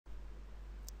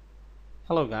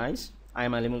Hello guys, I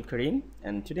am Alim Karim,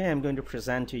 and today I'm going to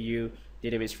present to you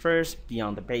database first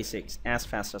beyond the basics as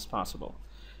fast as possible.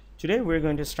 Today we're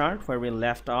going to start where we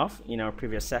left off in our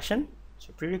previous session.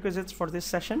 So prerequisites for this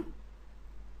session: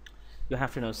 you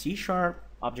have to know C#,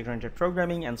 object-oriented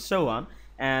programming, and so on,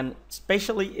 and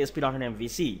especially ASP.NET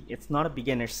MVC. It's not a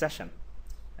beginner session,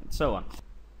 and so on.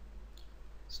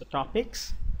 So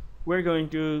topics: we're going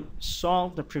to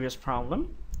solve the previous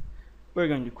problem. We're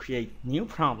going to create new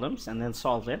problems and then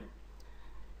solve it.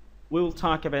 We'll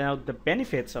talk about the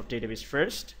benefits of database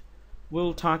first.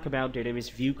 We'll talk about database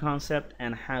view concept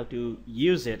and how to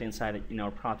use it inside in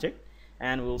our project,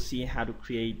 and we'll see how to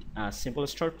create a simple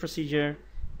stored procedure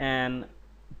and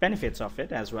benefits of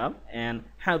it as well, and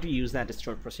how to use that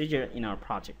stored procedure in our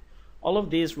project. All of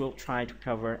these we'll try to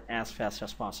cover as fast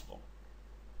as possible.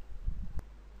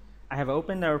 I have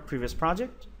opened our previous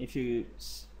project. If you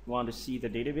want to see the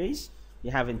database, you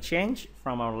haven't changed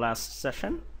from our last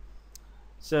session.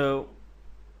 So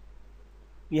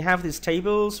we have these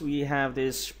tables, we have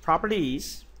these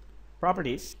properties.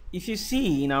 If you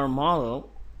see in our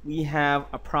model, we have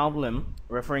a problem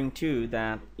referring to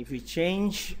that if we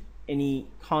change any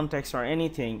context or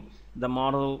anything, the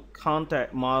model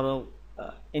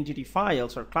entity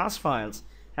files or class files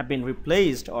have been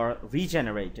replaced or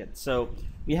regenerated. So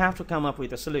we have to come up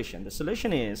with a solution. The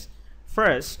solution is,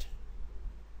 first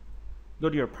go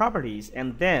to your properties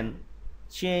and then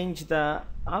change the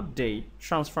update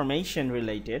transformation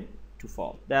related to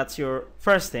false. That's your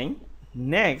first thing.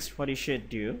 Next, what you should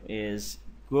do is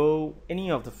go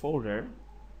any of the folder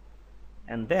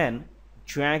and then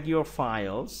drag your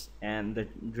files, and the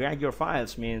drag your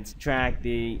files means drag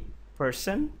the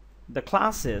person, the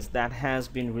classes that has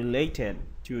been related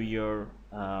to your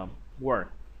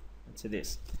work. Let's say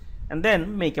this, and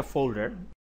then make a folder,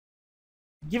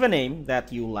 give a name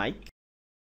that you like.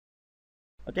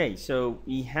 Okay, so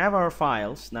we have our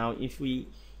files. Now if we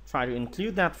try to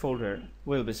include that folder,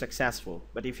 we'll be successful,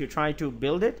 but if you try to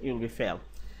build it, you'll be failed.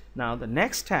 Now the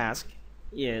next task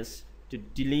is to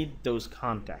delete those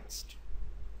contexts.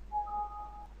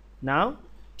 Now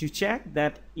to check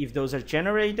that if those are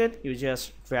generated, you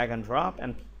just drag and drop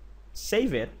and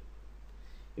save it.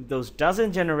 If those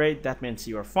doesn't generate, that means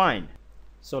you are fine.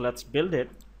 So let's build it.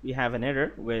 We have an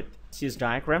error with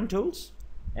sysdiagram tools,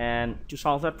 and to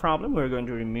solve that problem, we're going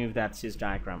to remove that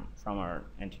sysdiagram from our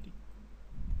entity.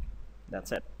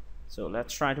 That's it. So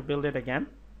let's try to build it again.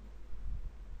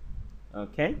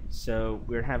 Okay, so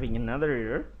we're having another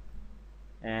error,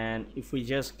 and if we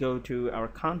just go to our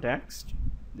context,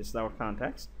 this is our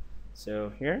context.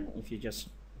 So here, if you just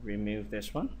remove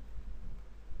this one,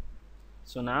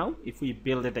 so now if we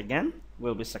build it again,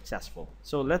 we'll be successful.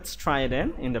 So let's try it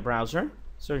in the browser.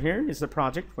 So here is the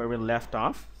project where we left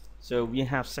off. So we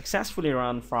have successfully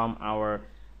run from our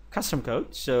custom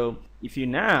code. So if you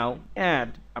now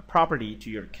add a property to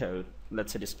your code,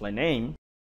 let's say display name,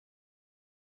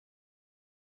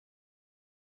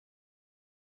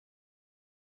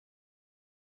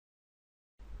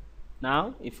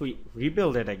 now if we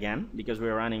rebuild it again, because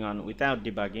we're running on without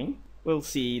debugging, we'll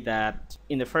see that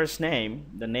in the first name,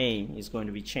 the name is going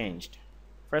to be changed.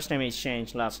 First name is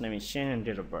changed, last name is changed, and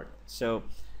date of birth. So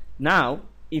now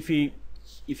if you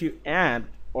add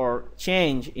or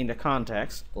change in the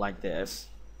context like this,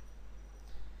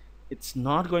 it's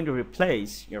not going to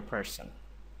replace your person.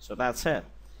 So that's it.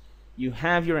 You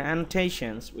have your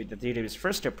annotations with the database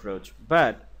first approach,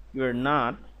 but you're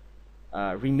not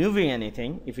removing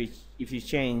anything if you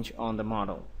change on the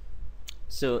model.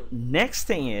 So next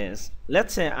thing is,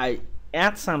 let's say I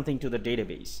add something to the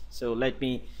database. So let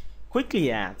me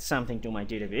quickly add something to my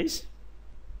database.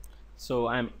 So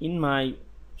I'm in my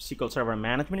SQL Server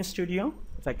Management Studio.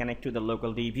 If I connect to the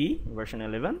local DB version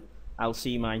 11, I'll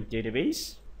see my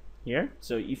database here.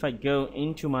 So if I go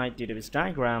into my database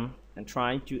diagram and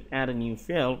try to add a new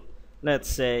field, let's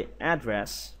say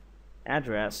address,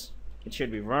 it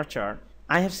should be varchar.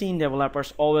 I have seen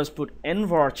developers always put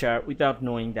nvarchar without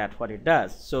knowing that what it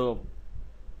does. So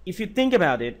if you think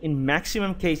about it, in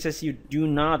maximum cases you do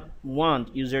not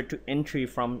want user to entry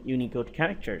from Unicode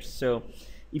characters. So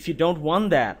if you don't want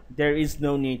that, there is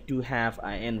no need to have a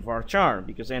nvarchar,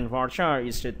 because nvarchar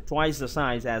is twice the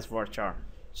size as varchar.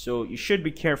 So you should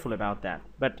be careful about that.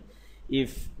 But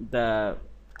if the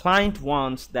client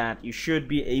wants that you should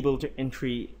be able to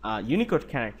entry a Unicode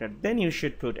character, then you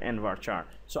should put nvarchar.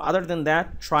 So other than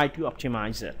that, try to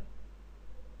optimize it.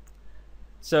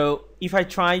 So if I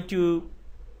try to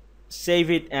save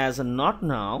it as a not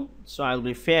null, so I'll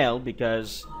be failed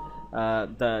because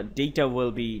the data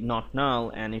will be not null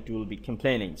and it will be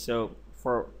complaining. So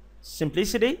for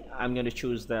simplicity, I'm going to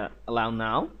choose the allow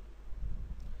now.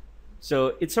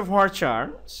 So it's a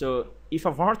varchar. So if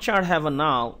a varchar have a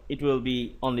null, it will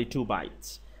be only 2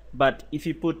 bytes. But if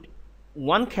you put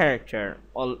one character,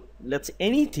 or let's say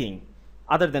anything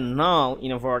other than null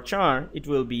in a varchar, it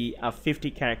will be a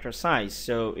 50 character size.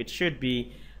 So it should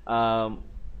be,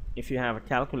 if you have a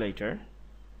calculator,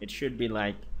 it should be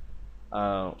like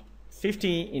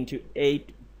 50 into 8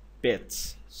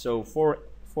 bits, so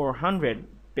 400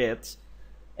 bits.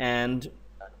 And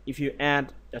if you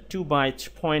add a 2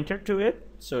 byte pointer to it,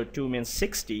 so 2 means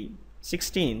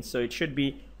 16, so it should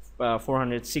be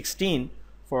 416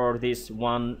 for this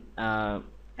one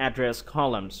address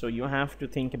column. So you have to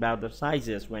think about the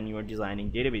sizes when you are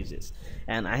designing databases.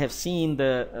 And I have seen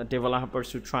the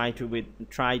developers who try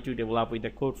to develop with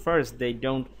the code first, they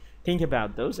don't think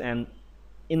about those, and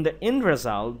in the end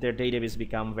result their database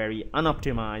become very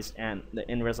unoptimized, and the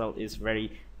end result is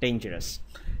very dangerous.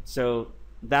 So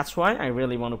that's why I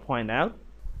really want to point out.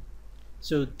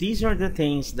 So these are the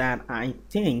things that I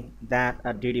think that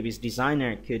a database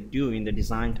designer could do in the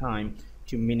design time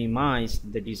to minimize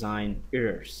the design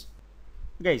errors.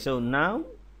 Okay, so now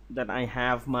that I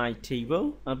have my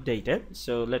table updated,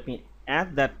 so let me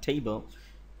add that table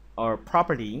or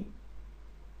property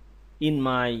in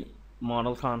my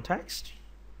model context.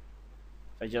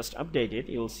 If I just update it,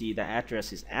 you'll see the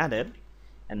address is added.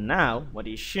 And now what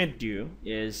you should do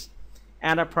is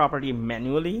add a property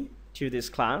manually to this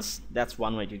class. That's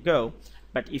one way to go.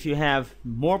 But if you have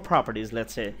more properties,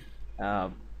 let's say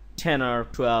 10 or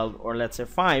 12 or let's say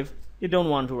 5, you don't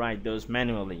want to write those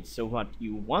manually. So what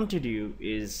you want to do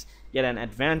is get an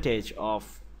advantage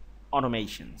of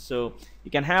automation. So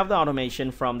you can have the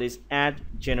automation from this add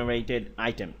generated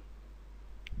item.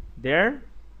 There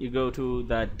you go to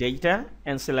the data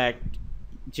and select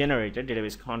generator,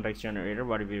 database context generator,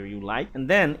 whatever you like, and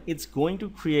then it's going to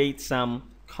create some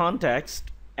context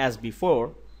as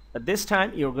before, but this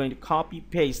time you're going to copy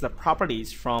paste the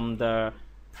properties from the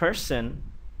person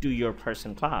to your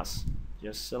person class.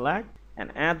 Just select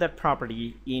and add that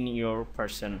property in your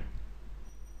person.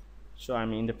 So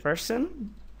I'm in the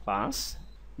person class.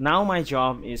 Now my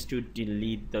job is to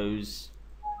delete those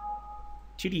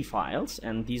 2D files,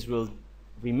 and these will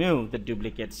remove the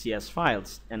duplicate CS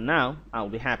files, and now I'll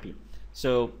be happy.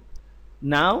 So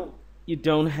now you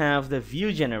don't have the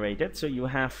view generated, so you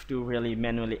have to really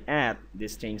manually add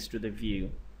these things to the view.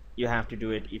 You have to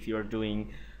do it if you're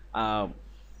doing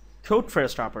code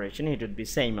first operation. It would be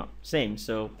same.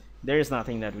 So there is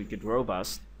nothing that we could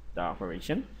robust the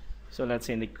operation. So let's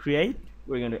say in the create,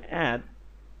 we're going to add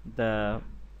the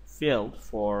field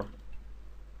for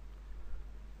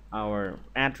our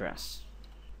address.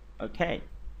 Okay,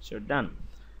 so done.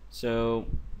 So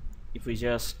if we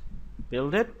just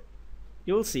build it,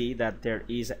 you'll see that there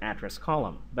is an address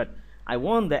column, but I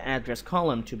want the address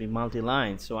column to be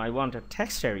multi-line, so I want a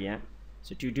text area.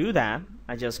 So to do that,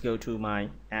 I just go to my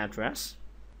address.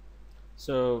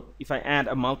 So if I add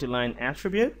a multi-line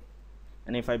attribute,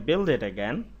 and if I build it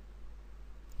again,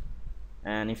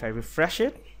 and if I refresh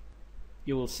it,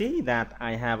 you will see that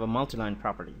I have a multi-line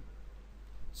property.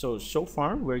 So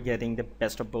far we're getting the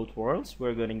best of both worlds.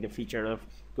 We're getting the feature of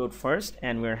code first,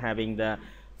 and we're having the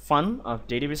fun of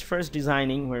database first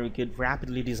designing, where we could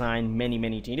rapidly design many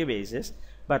databases.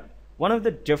 But one of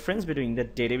the difference between the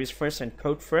database first and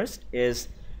code first is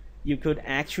you could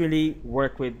actually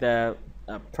work with the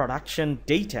production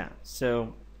data.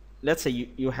 So let's say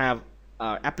you have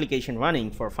application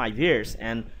running for 5 years,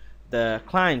 and the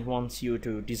client wants you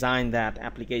to design that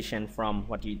application from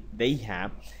what they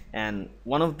have. And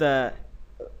one of the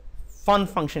fun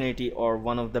functionality, or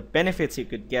one of the benefits you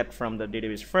could get from the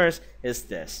database first, is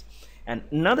this. And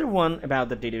another one about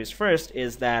the database first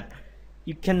is that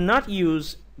you cannot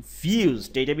use views,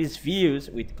 database views,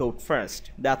 with code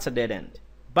first. That's a dead end.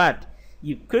 But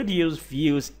you could use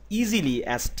views easily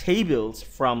as tables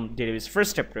from database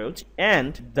first approach,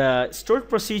 and the stored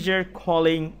procedure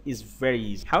calling is very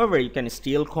easy. However, you can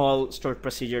still call stored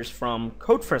procedures from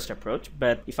code first approach,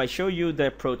 but if I show you the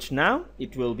approach now,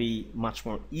 it will be much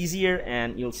more easier,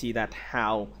 and you'll see that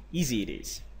how easy it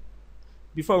is.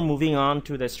 Before moving on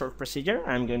to the stored procedure,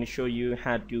 I'm going to show you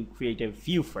how to create a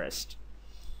view first.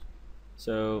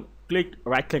 So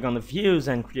right click on the views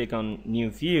and click on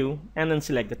new view, and then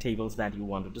select the tables that you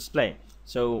want to display.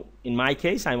 So in my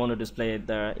case, I want to display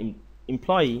the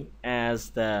employee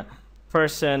as the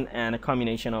person and a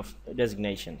combination of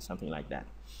designation, something like that.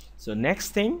 So next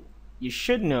thing, you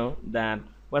should know that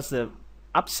what's the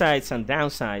upsides and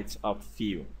downsides of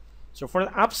view. So for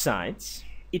the upsides,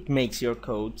 it makes your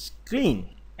codes clean.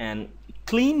 And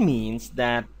clean means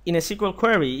that in a SQL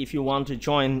query, if you want to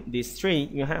join these three,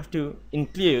 you have to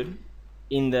include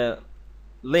in the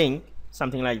link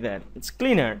something like that. It's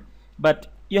cleaner, but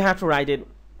you have to write it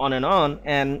on,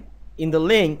 and in the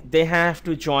link they have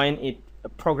to join it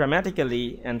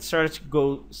programmatically, and search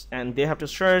goes, and they have to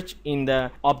search in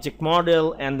the object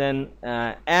model and then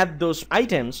add those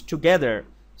items together.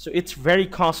 So it's very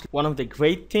costly. One of the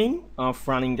great thing of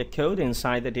running the code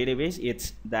inside the database,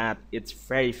 it's that it's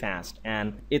very fast,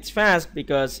 and it's fast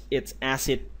because it's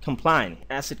ACID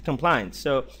compliant.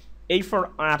 So A for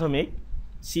atomic,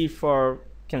 C for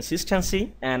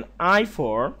consistency, and I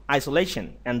for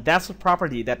isolation, and that's a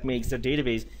property that makes the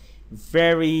database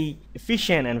very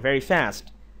efficient and very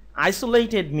fast.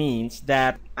 Isolated means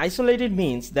that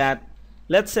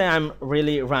let's say I'm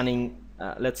really running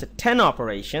let's say 10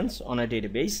 operations on a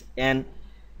database, and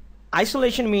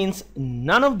isolation means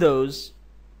none of those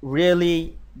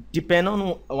really depend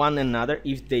on one another.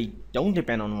 If they don't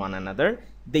depend on one another,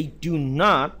 they do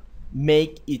not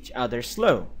make each other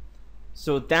slow.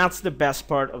 So that's the best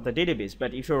part of the database.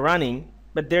 But if you're running,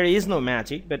 but there is no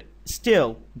magic, but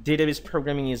still database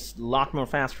programming is a lot more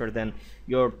faster than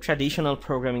your traditional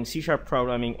programming, C#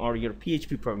 programming, or your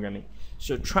PHP programming.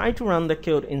 So try to run the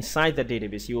code inside the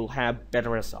database. You will have better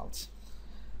results.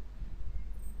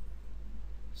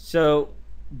 So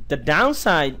the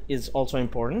downside is also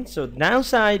important. So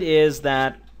downside is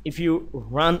that if you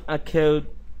run a code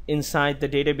inside the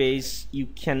database, you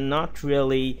cannot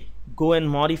really go and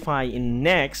modify in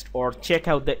next or check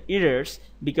out the errors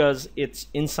because it's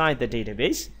inside the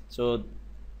database. So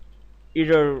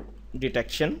error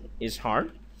detection is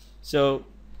hard. So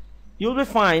you'll be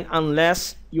fine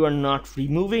unless you are not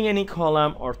removing any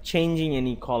column or changing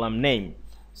any column name.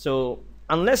 So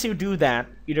unless you do that,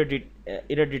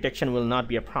 error detection will not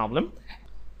be a problem.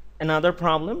 Another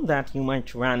problem that you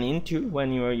might run into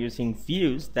when you are using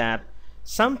views, that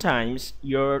sometimes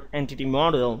your entity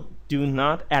model do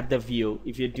not add the view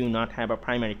if you do not have a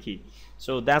primary key.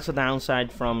 So that's a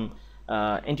downside from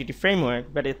entity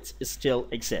framework, but it still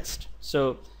exists.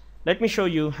 So let me show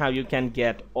you how you can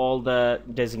get all the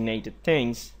designated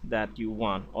things that you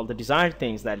want, all the desired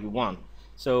things that you want.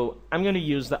 So I'm going to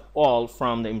use the all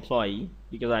from the employee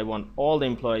because I want all the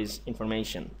employees'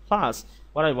 information. Plus,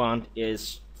 what I want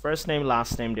is first name,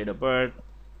 last name, date of birth,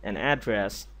 and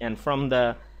address. And from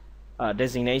the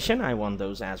designation, I want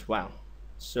those as well.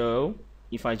 So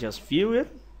if I just view it,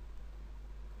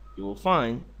 you will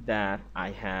find that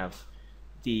I have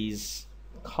these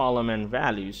column and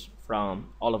values from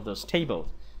all of those tables,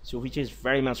 so which is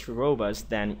very much robust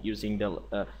than using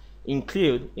the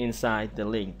include inside the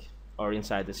link or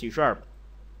inside the C#.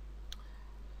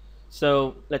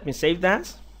 So let me save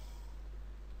that.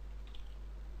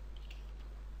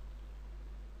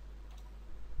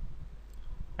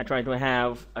 I try to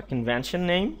have a convention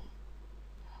name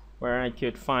where I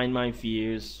could find my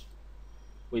views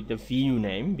with the view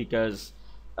name, because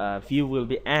view will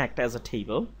be act as a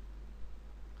table.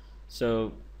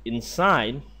 So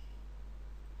inside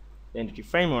the entity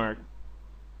framework,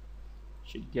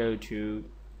 should go to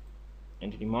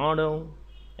entity model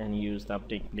and use the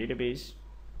update database,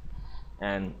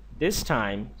 and this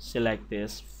time select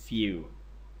this view.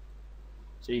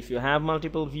 So if you have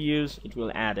multiple views, it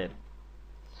will add it.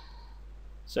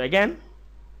 So again,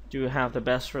 to have the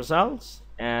best results,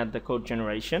 add the code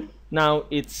generation. Now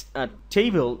it's a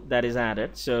table that is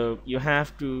added, so you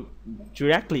have to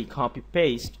directly copy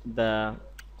paste the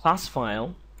class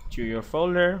file to your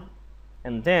folder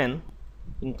and then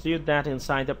include that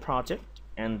inside the project,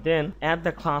 and then add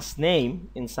the class name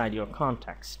inside your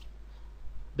context.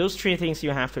 Those three things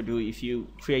you have to do if you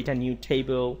create a new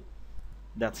table.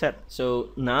 That's it.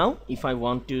 So now if I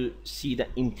want to see the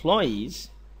employees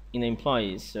in the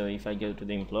employees, so if I go to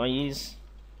the employees,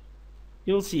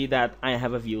 you'll see that I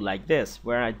have a view like this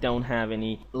where I don't have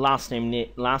any last name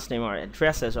or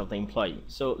addresses of the employee.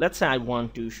 So let's say I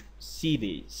want to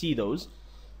see those.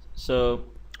 So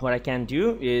what I can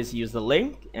do is use the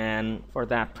link, and for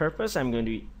that purpose I'm going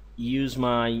to use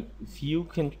my view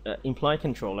employee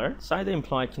controller. Inside the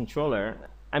employee controller,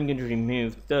 I'm going to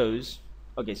remove those.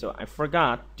 Okay, so I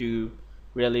forgot to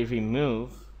really remove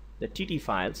the TT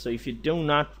files. So if you do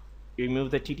not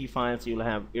remove the TT files, you'll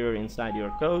have error inside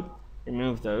your code.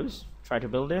 Remove those, try to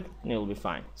build it, and it'll be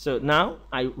fine. So now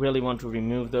I really want to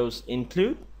remove those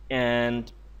include,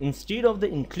 and instead of the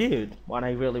include, what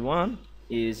I really want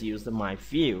is use the my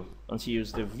view. Once you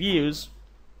use the views,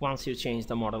 once you change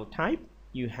the model type,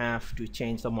 you have to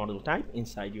change the model type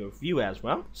inside your view as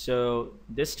well. So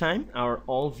this time our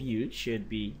all view should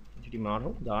be entity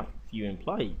model dot view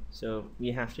employee. So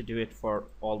we have to do it for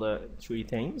all the three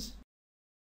things.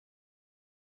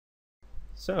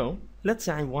 So let's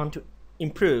say I want to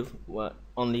improve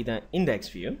only the index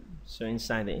view. So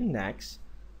inside the index,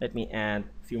 Let me add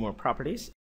a few more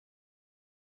properties.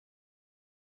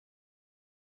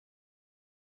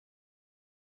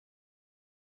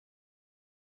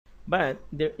 But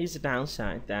there is a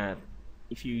downside that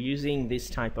if you're using this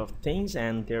type of things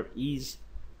and there is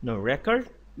no record,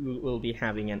 you will be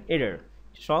having an error.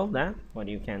 To solve that, what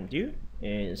you can do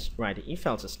is write an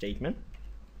if-else statement.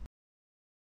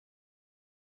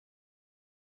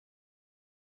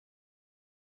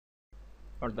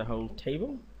 For the whole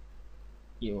table,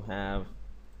 you have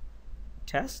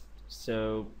test,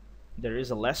 so there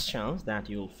is a less chance that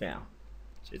you'll fail.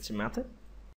 So it's a method.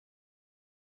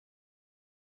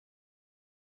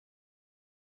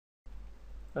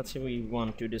 Let's say we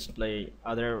want to display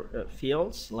other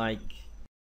fields like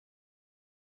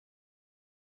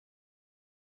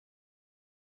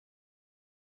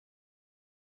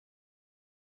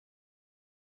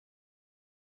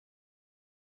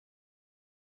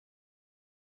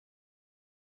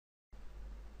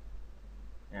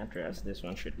address. This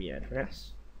one should be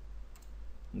address.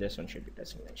 This one should be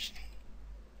designation.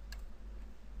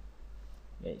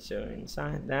 Okay, so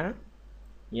inside that,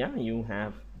 yeah, you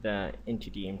have the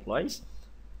entity employees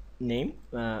name.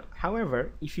 However,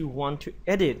 if you want to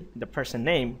edit the person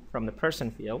name from the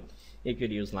person field, you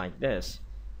could use like this.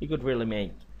 You could really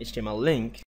make HTML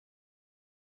link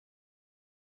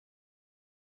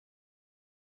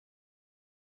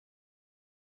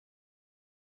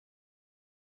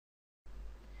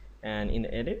and in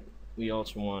the edit we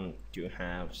also want to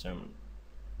have some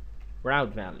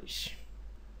route values.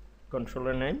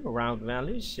 Controller name, route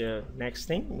values. Next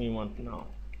thing we want to know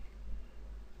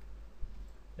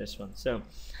this one. So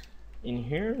in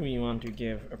here we want to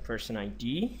give a person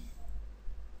ID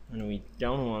and we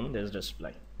don't want this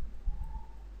display.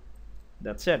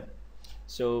 That's it.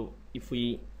 So if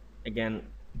we again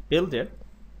build it,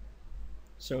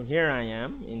 so here I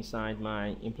am inside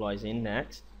my employees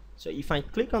index. So if I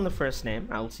click on the first name,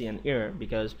 I'll see an error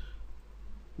because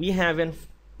we haven't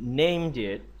named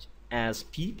it as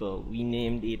people, we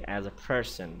named it as a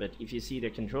person. But if you see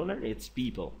the controller, it's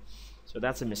people, so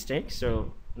that's a mistake.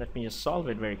 So let me just solve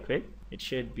it very quick. It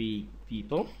should be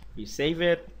people. We save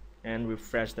it and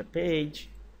refresh the page.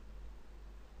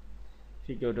 If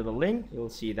you go to the link, you'll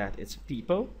see that it's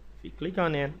people. If you click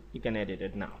on it, you can edit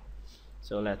it now.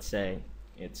 So let's say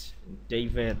it's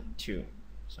David 2,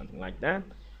 something like that.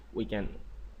 We can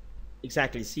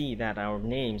exactly see that our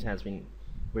names has been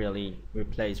really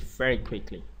replaced very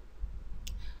quickly.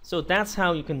 So that's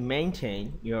how you can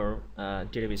maintain your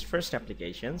database first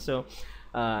application. So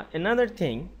another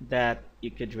thing that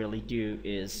you could really do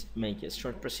is make a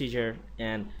stored procedure,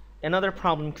 and another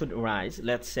problem could arise.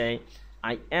 Let's say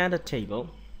I add a table,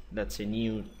 that's a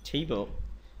new table,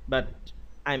 but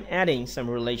I'm adding some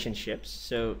relationships.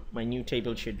 So my new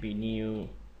table should be new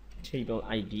table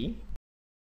ID.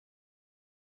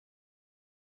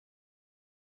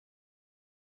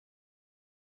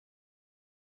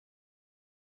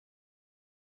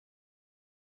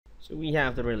 So we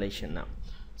have the relation now.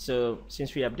 So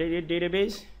since we updated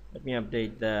database, let me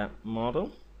update the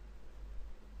model.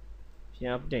 If you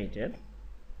update it,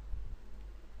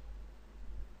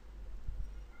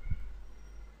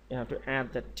 you have to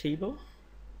add the table,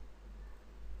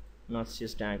 not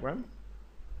sys diagram.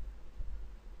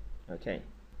 Okay,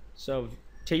 so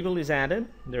table is added,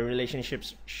 the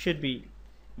relationships should be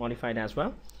modified as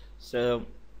well. So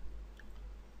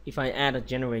if I add a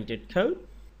generated code,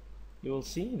 you will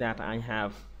see that I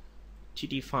have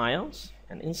TT files,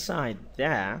 and inside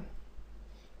that,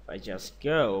 if I just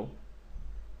go,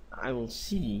 I will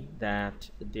see that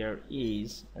there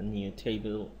is a new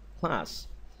table class.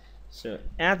 So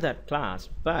add that class,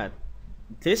 but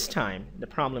this time the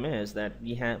problem is that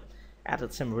we have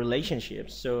added some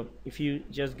relationships. So if you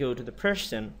just go to the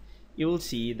person, you will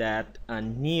see that a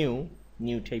new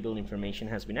table information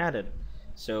has been added.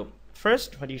 So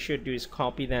first what you should do is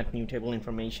copy that new table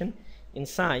information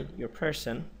inside your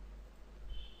person,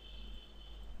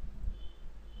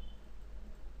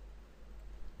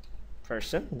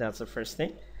 that's the first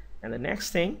thing, and the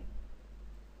next thing,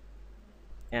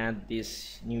 add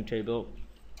this new table,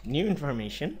 new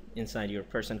information inside your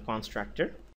person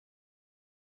constructor.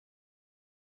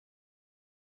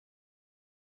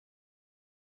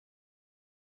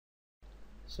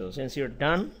 So since you're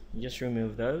done, just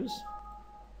remove those,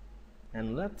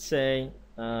 and let's say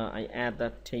I add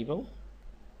that table.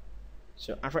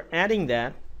 So after adding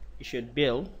that, you should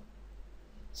build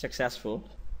successful.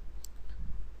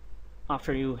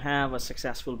 After you have a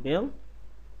successful build,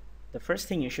 the first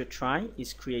thing you should try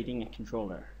is creating a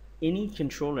controller. Any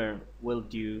controller will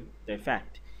do the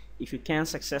effect. If you can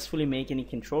successfully make any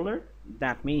controller,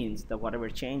 that means that whatever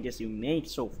changes you made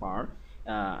so far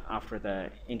after the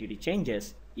entity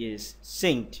changes is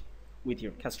synced with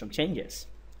your custom changes.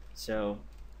 So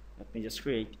let me just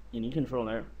create a new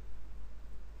controller.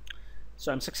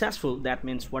 So I'm successful. That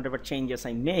means whatever changes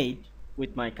I made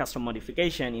with my custom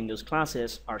modification in those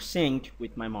classes are synced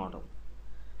with my model.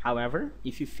 However,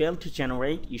 if you fail to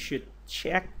generate, you should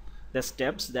check the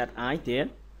steps that I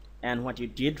did and what you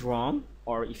did wrong,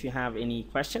 or if you have any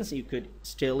questions, you could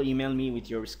still email me with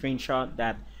your screenshot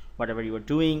that whatever you are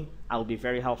doing, I'll be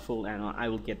very helpful and I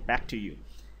will get back to you.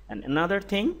 And another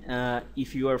thing,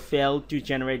 if you are failed to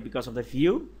generate because of the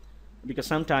view, because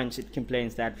sometimes it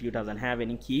complains that view doesn't have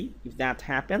any key, if that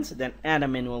happens, then add a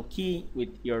manual key with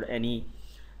your any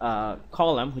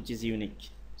column which is unique.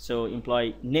 So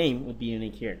employee name would be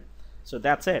unique here. So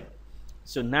that's it.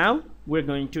 So now we're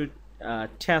going to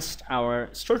test our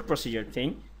stored procedure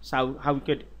thing. So how we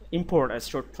could import a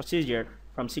stored procedure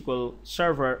from SQL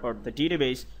Server or the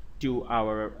database to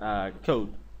our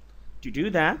code. To do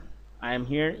that, I am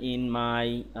here in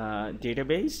my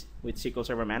database with SQL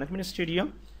Server Management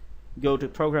Studio. Go to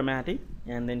programmatic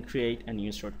and then create a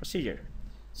new stored procedure.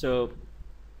 So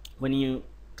when you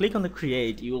click on the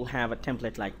create, you will have a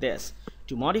template like this.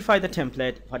 To modify the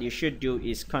template, what you should do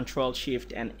is Control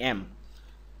Shift and M.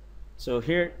 So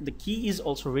here the key is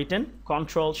also written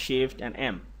Control Shift and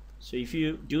M. So if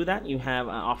you do that, you have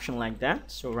an option like that.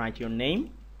 So write your name,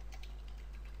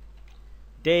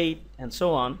 date, and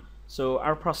so on. So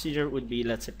our procedure would be,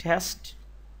 let's say, test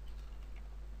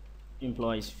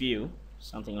employees view,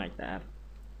 something like that.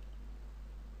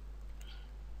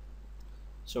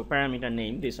 So parameter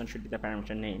name, this one should be the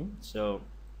parameter name. So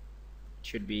it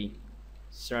should be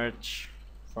search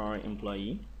for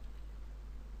employee.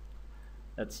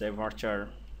 Let's say varchar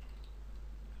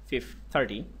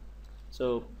 30.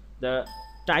 So the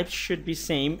type should be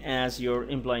same as your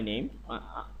employee name,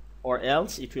 or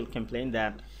else it will complain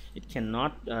that it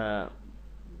cannot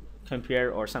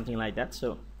compare or something like that.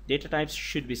 So data types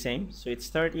should be same. So it's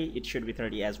 30, it should be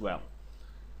 30 as well.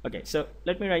 Okay, so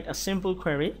let me write a simple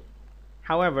query.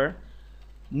 However,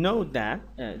 note that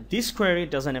this query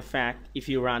doesn't affect if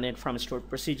you run it from stored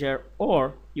procedure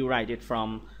or you write it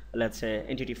from, let's say,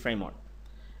 entity framework.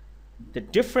 The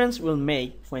difference will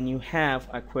make when you have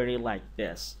a query like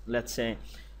this. Let's say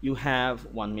you have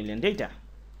 1 million data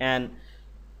and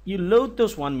you load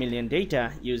those 1 million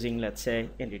data using, let's say,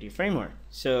 entity framework.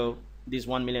 So these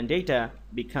 1 million data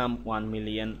become 1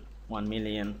 million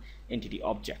entity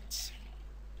objects.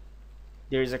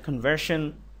 There is a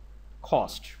conversion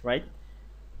cost, right?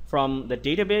 From the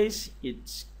database,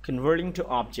 it's converting to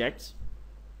objects,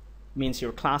 means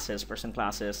your classes, person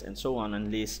classes, and so on,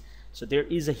 and lists. So there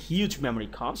is a huge memory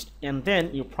cost, and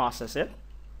then you process it,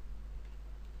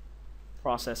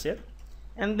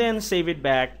 and then save it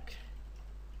back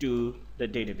to the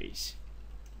database.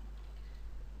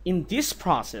 In this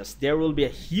process, there will be a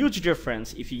huge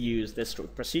difference if you use the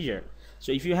stored procedure.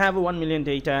 So if you have 1 million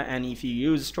data and if you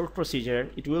use stored procedure,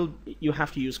 you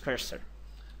have to use cursor.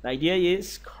 The idea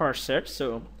is cursor.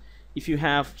 So if you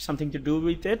have something to do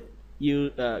with it,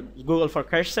 you Google for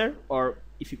cursor, or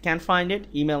if you can't find it,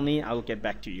 email me, I will get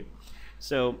back to you.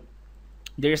 So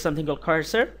there is something called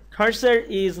cursor. Cursor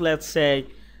is, let's say,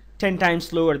 10 times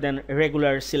slower than a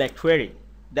regular select query.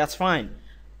 That's fine.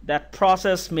 That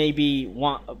process may be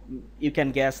you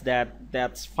can guess that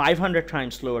that's 500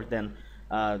 times slower than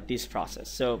this process.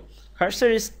 So cursor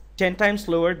is 10 times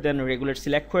slower than a regular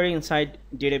select query inside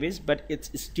database, but it's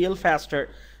still faster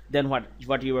than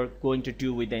what you are going to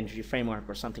do with the entity framework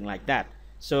or something like that.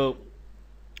 So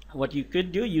what you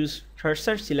could do, use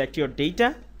cursor, select your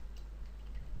data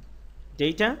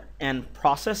and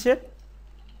process it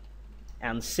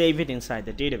and save it inside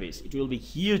the database. It will be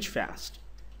huge fast.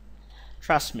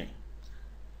 Trust me.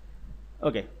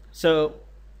 Okay, so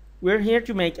we're here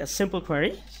to make a simple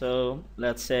query. So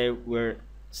let's say we're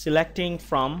selecting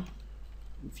from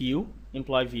view,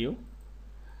 employee view,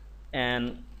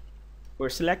 and we're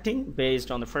selecting based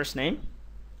on the first name.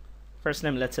 First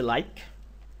name, let's say like.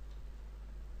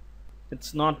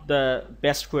 It's not the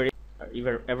best query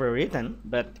ever written,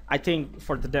 but I think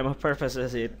for the demo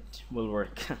purposes it will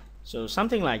work. So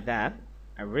something like that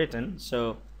I've written.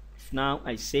 So if now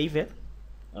I save it,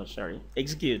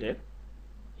 execute it.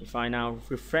 If I now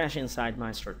refresh inside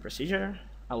my stored procedure,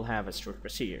 I'll have a stored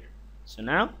procedure. So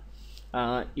now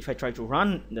if I try to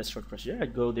run the stored procedure, I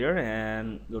go there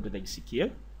and go to the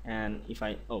execute, and if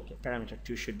I parameter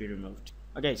 2 should be removed.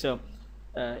 Okay, so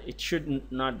it should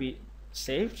not be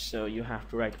saved, so you have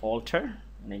to write alter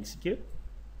and execute.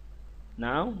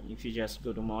 Now if you just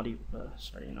go to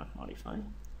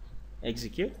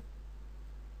execute,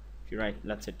 if you write,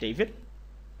 let's say, David,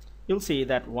 you'll see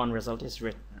that one result is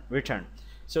return.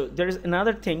 So there is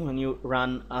another thing when you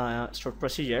run a stored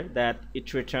procedure, that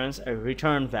it returns a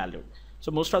return value. So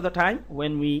most of the time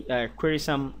when we query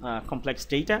some complex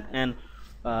data, and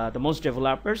the most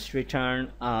developers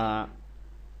return a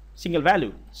single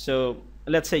value. So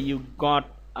let's say you got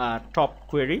a top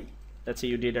query, let's say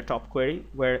you did a top query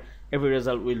where every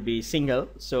result will be single.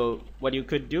 So what you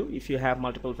could do, if you have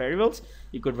multiple variables,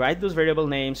 you could write those variable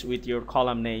names with your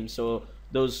column name. So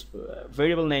those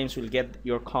variable names will get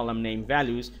your column name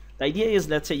values. The idea is,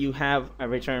 let's say you have a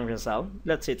return result,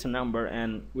 let's say it's a number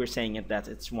and we're saying it that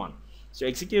it's 1. So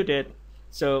execute it.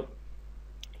 So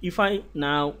if I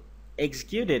now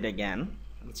execute it again,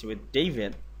 let's say with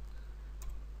David,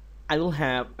 I will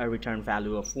have a return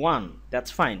value of 1.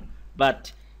 That's fine.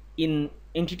 But in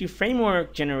entity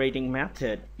framework generating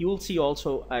method, you will see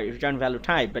also a return value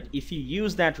type. But if you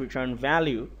use that return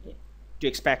value to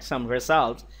expect some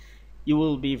results, you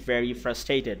will be very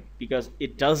frustrated because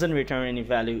it doesn't return any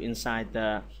value inside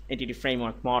the entity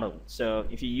framework model. So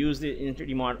if you use the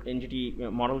entity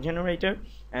model generator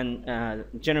and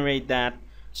generate that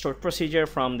stored procedure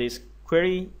from this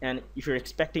query, and if you're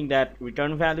expecting that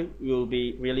return value, you will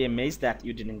be really amazed that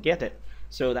you didn't get it.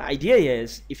 So the idea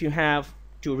is, if you have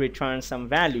to return some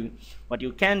value, what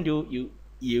you can do, you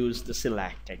use the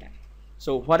select again.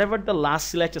 So whatever the last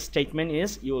select statement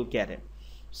is, you will get it.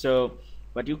 So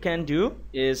what you can do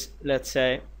is, let's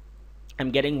say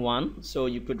I'm getting 1, so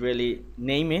you could really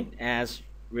name it as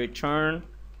return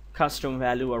custom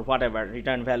value or whatever.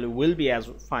 Return value will be as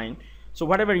fine. So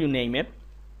whatever you name it,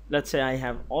 let's say I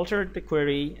have altered the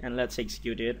query and let's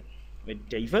execute it with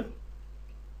David,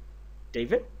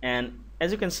 and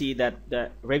as you can see that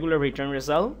the regular return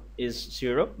result is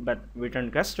 0, but return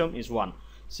custom is 1.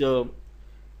 So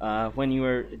when you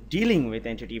are dealing with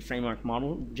entity framework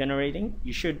model generating,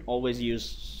 you should always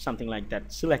use something like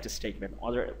that select statement.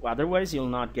 Otherwise, you'll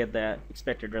not get the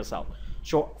expected result.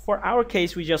 So for our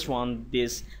case, we just want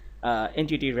this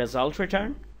entity result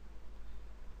return.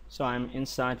 So I'm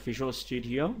inside Visual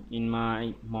Studio in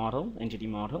my model, entity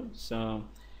model. So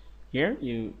here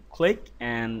you click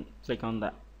on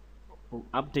the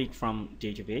update from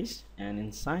database, and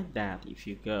inside that, if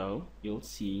you go, you'll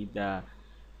see the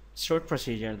stored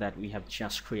procedure that we have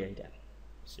just created.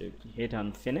 So you hit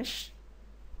on finish.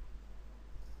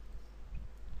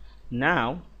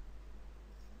 Now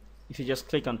if you just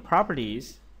click on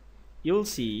properties, you'll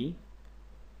see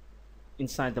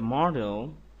inside the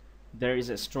model there is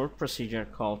a stored procedure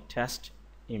called test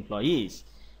employees,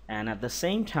 and at the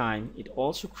same time it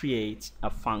also creates a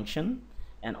function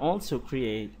and also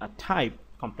create a type,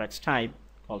 complex type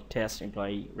called test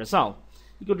employee result.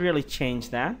 You could really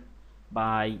change that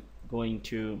by going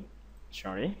to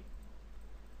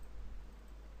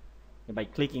by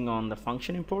clicking on the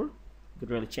function import. You could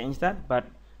really change that, but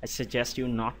I suggest you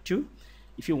not to.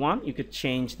 If you want, you could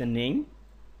change the name,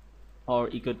 or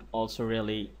you could also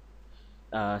really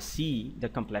see the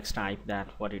complex type, that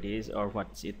what it is or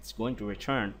what it's going to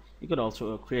return. You could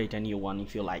also create a new one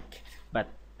if you like, but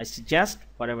I suggest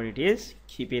whatever it is,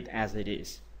 keep it as it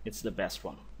is. It's the best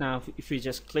one. Now if you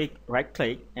just right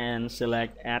click and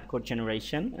select add code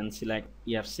generation and select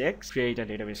EF6, create a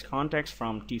database context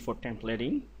from T4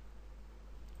 templating,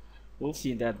 we'll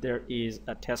see that there is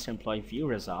a test employee view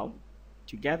result.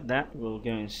 To get that, we'll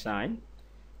go inside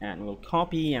and we'll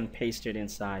copy and paste it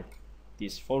inside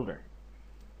this folder.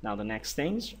 Now the next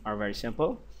things are very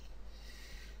simple.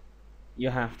 You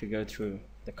have to go through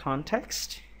the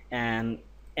context and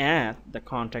add the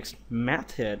context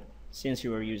method. Since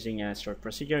you are using a stored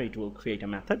procedure, it will create a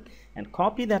method, and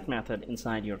copy that method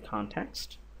inside your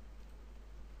context.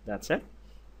 That's it.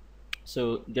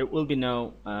 So there will be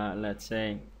no let's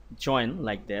say join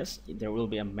like this. There will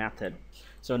be a method.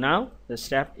 So now the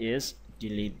step is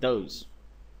delete those.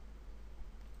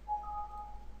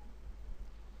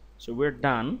 So we're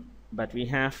done, but we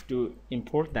have to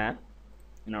import that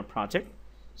in our project.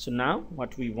 So now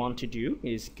what we want to do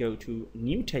is go to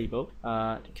new table,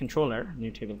 controller,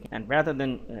 new table, and rather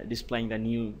than displaying the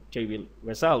new table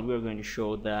result, we're going to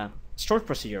show the stored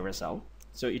procedure result.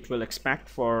 So it will expect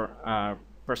for a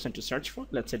person to search for,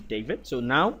 let's say David. So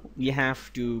now we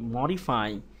have to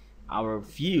modify our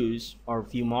views or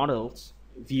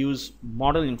views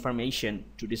model information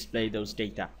to display those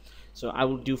data. So I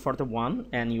will do for the one,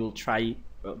 and you will try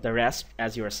the rest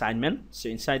as your assignment. So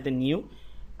inside the new,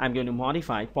 I'm going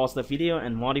to pause the video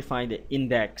and modify the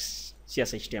index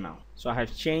CSHTML. So I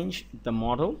have changed the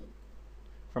model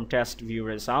from test view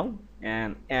result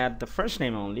and add the first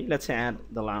name only. Let's say add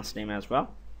the last name as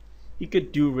well. You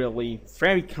could do really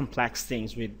very complex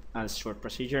things with a stored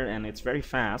procedure, and it's very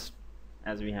fast,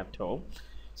 as we have told.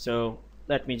 So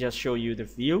let me just show you the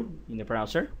view in the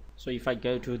browser. So if I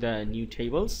go to the new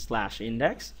tables /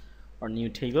 index or new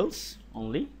tables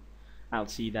only,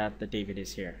 I'll see that the David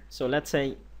is here. So let's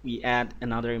say we add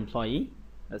another employee.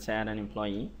 Let's add an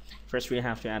employee. First we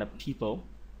have to add a people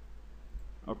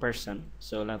or person.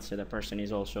 So let's say the person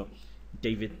is also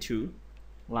David2,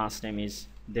 last name is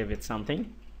David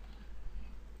something,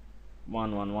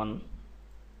 111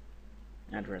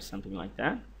 address, something like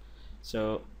that.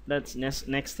 So let's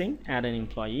next thing, add an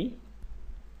employee.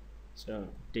 So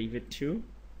David2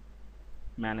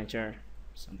 manager,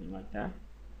 something like that.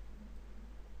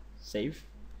 Save.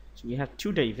 So we have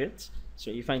 2 Davids.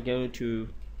 So if I go to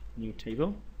new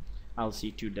table, I'll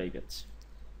see 2 Davids.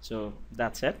 So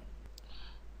that's it.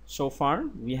 So far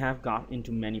we have got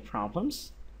into many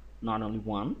problems, not only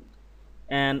one,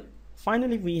 and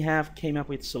finally we have came up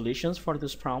with solutions for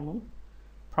this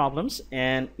problems,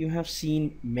 and you have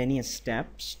seen many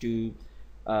steps to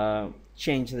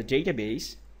change the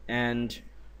database. And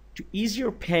to ease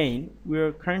your pain,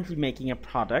 we're currently making a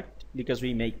product, because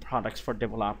we make products for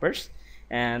developers,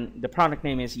 and the product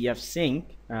name is EFSync.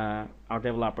 Our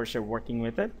developers are working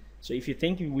with it, so if you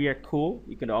think we are cool,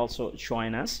 you could also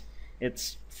join us.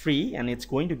 It's free and it's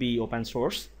going to be open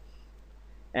source.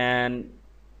 And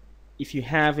if you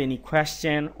have any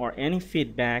question or any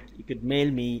feedback, you could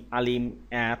mail me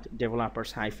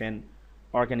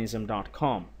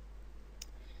alim@developers-organism.com.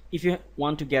 If you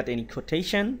want to get any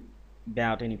quotation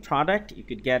about any product, you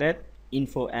could get it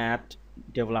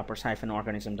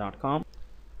info@developers-organism.com.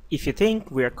 If you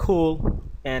think we're cool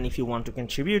and if you want to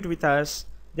contribute with us,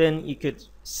 then you could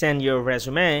send your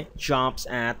resume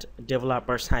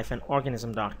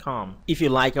jobs@developers-organism.com. If you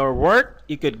like our work,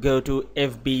 you could go to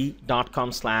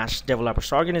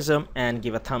fb.com/developersorganism and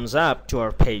give a thumbs up to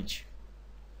our page.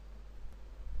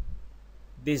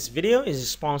 This video is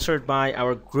sponsored by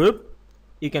our group.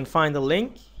 You can find the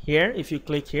link here. If you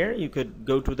click here, you could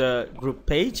go to the group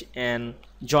page and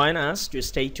join us to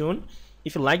stay tuned.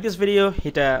 If you like this video,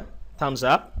 hit a thumbs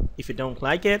up. If you don't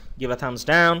like it, give a thumbs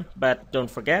down, but don't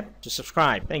forget to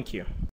subscribe. Thank you.